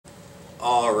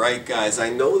Alright guys,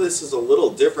 I know this is a little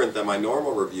different than my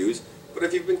normal reviews, but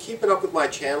if you've been keeping up with my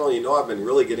channel, you know I've been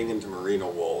really getting into merino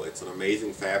wool. It's an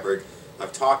amazing fabric.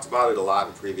 I've talked about it a lot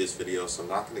in previous videos, so I'm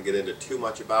not going to get into too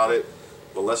much about it,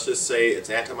 but let's just say it's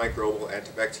antimicrobial,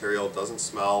 antibacterial, doesn't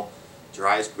smell,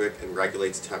 dries quick, and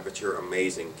regulates temperature.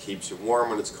 Amazing. Keeps you warm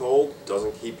when it's cold,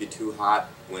 doesn't keep you too hot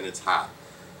when it's hot.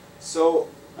 So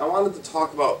I wanted to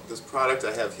talk about this product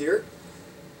I have here.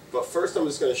 But first I'm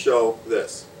just going to show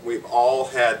this. We've all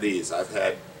had these. I've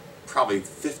had probably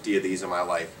 50 of these in my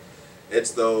life.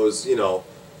 It's those,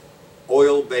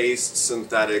 oil-based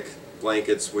synthetic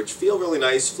blankets which feel really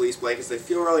nice, fleece blankets. They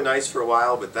feel really nice for a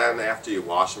while, but then after you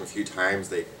wash them a few times,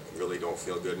 they really don't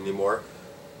feel good anymore.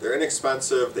 They're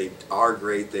inexpensive, they are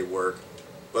great, they work,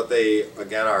 but they,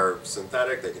 again, are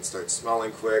synthetic. They can start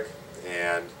smelling quick,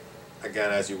 and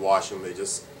again, as you wash them, they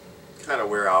just kind of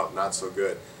wear out, not so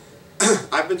good.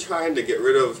 I've been trying to get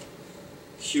rid of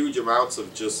huge amounts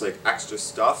of just like extra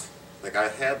stuff. Like I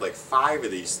had like 5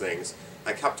 of these things.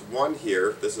 I kept one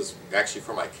here. This is actually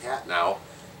for my cat now,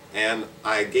 and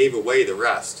I gave away the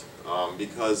rest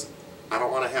because I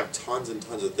don't want to have tons and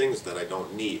tons of things that I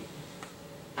don't need.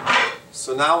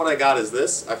 So now what I got is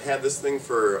this. I've had this thing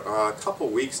for a couple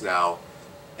weeks now,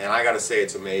 and I gotta say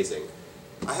it's amazing.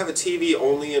 I have a TV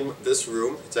only in this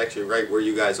room. It's actually right where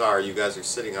you guys are. You guys are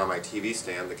sitting on my TV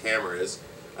stand. The camera is.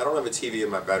 I don't have a TV in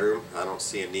my bedroom. I don't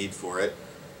see a need for it.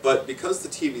 But because the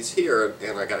TV's here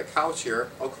and I got a couch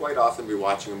here, I'll quite often be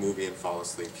watching a movie and fall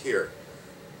asleep here.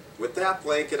 With that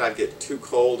blanket, I'd get too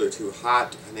cold or too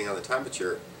hot depending on the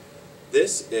temperature.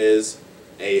 This is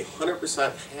a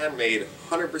 100% handmade,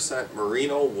 100%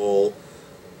 merino wool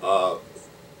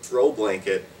throw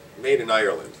blanket made in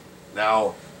Ireland.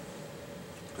 Now,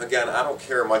 again, I don't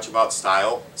care much about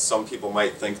style. Some people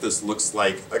might think this looks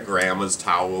like a grandma's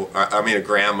towel, a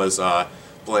grandma's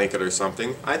blanket or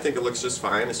something. I think it looks just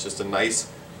fine. It's just a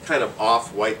nice kind of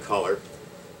off-white color.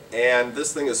 And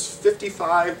this thing is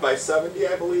 55 by 70,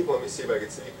 I believe. Let me see if I can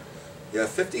see. Yeah,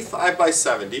 55 by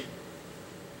 70.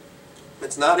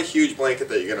 It's not a huge blanket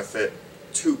that you're going to fit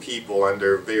 2 people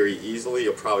under very easily.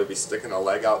 You'll probably be sticking a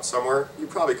leg out somewhere. You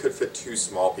probably could fit 2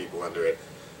 small people under it.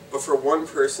 But for one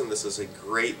person, this is a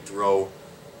great throw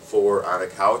for on a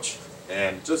couch.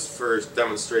 And just for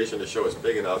demonstration to show it's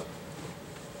big enough,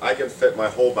 I can fit my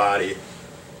whole body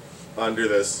under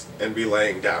this and be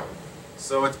laying down.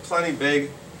 So it's plenty big,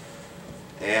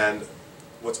 and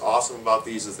what's awesome about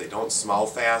these is they don't smell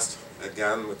fast.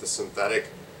 Again, with the synthetic,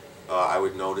 I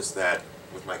would notice that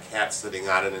with my cat sitting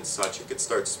on it and such, it could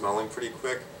start smelling pretty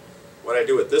quick. What I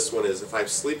do with this one is if I'm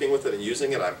sleeping with it and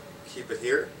using it, I keep it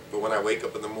here, but when I wake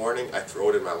up in the morning, I throw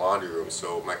it in my laundry room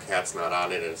so my cat's not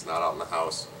on it and it's not out in the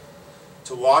house.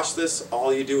 To wash this,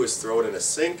 all you do is throw it in a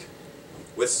sink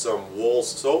with some wool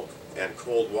soap and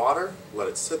cold water, let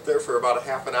it sit there for about a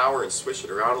half an hour and swish it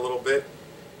around a little bit,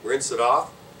 rinse it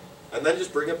off, and then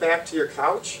just bring it back to your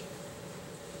couch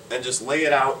and just lay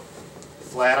it out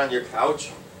flat on your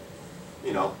couch.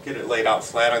 Get it laid out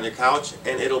flat on your couch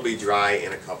and it'll be dry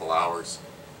in a couple hours.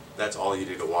 That's all you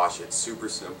do to wash it. Super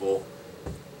simple,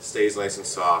 stays nice and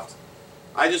soft.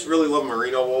 I just really love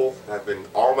merino wool.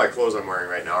 All my clothes I'm wearing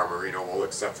right now are merino wool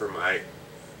except for my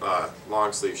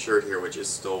long sleeve shirt here, which is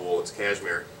still wool. It's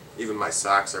cashmere. Even my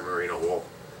socks are merino wool.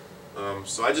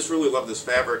 So I just really love this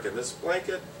fabric, and this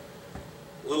blanket,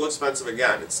 a little expensive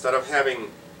again. Instead of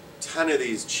having 10 of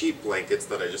these cheap blankets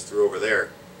that I just threw over there,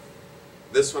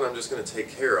 this one I'm just going to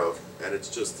take care of, and it's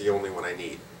just the only one I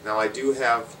need. Now I do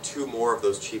have 2 more of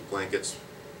those cheap blankets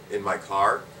in my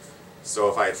car, so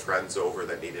if I had friends over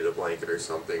that needed a blanket or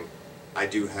something, I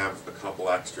do have a couple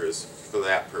extras for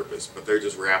that purpose, but they're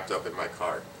just wrapped up in my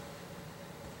car.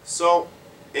 So,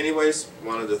 anyways,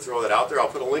 wanted to throw that out there. I'll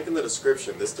put a link in the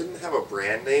description. This didn't have a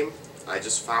brand name. I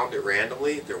just found it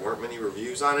randomly. There weren't many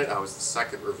reviews on it. I was the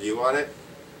second review on it.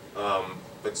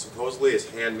 But supposedly it's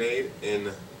handmade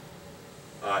in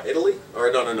Italy,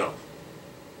 or no,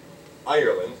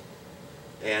 Ireland,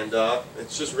 and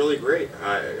it's just really great.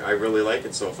 I really like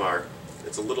it so far.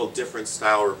 It's a little different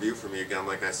style review for me again,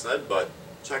 like I said, but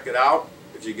check it out.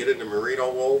 If you get into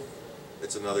merino wool,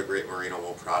 it's another great merino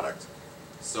wool product.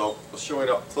 So I'll show it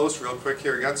up close real quick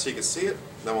here again so you can see it,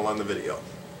 then we'll end the video.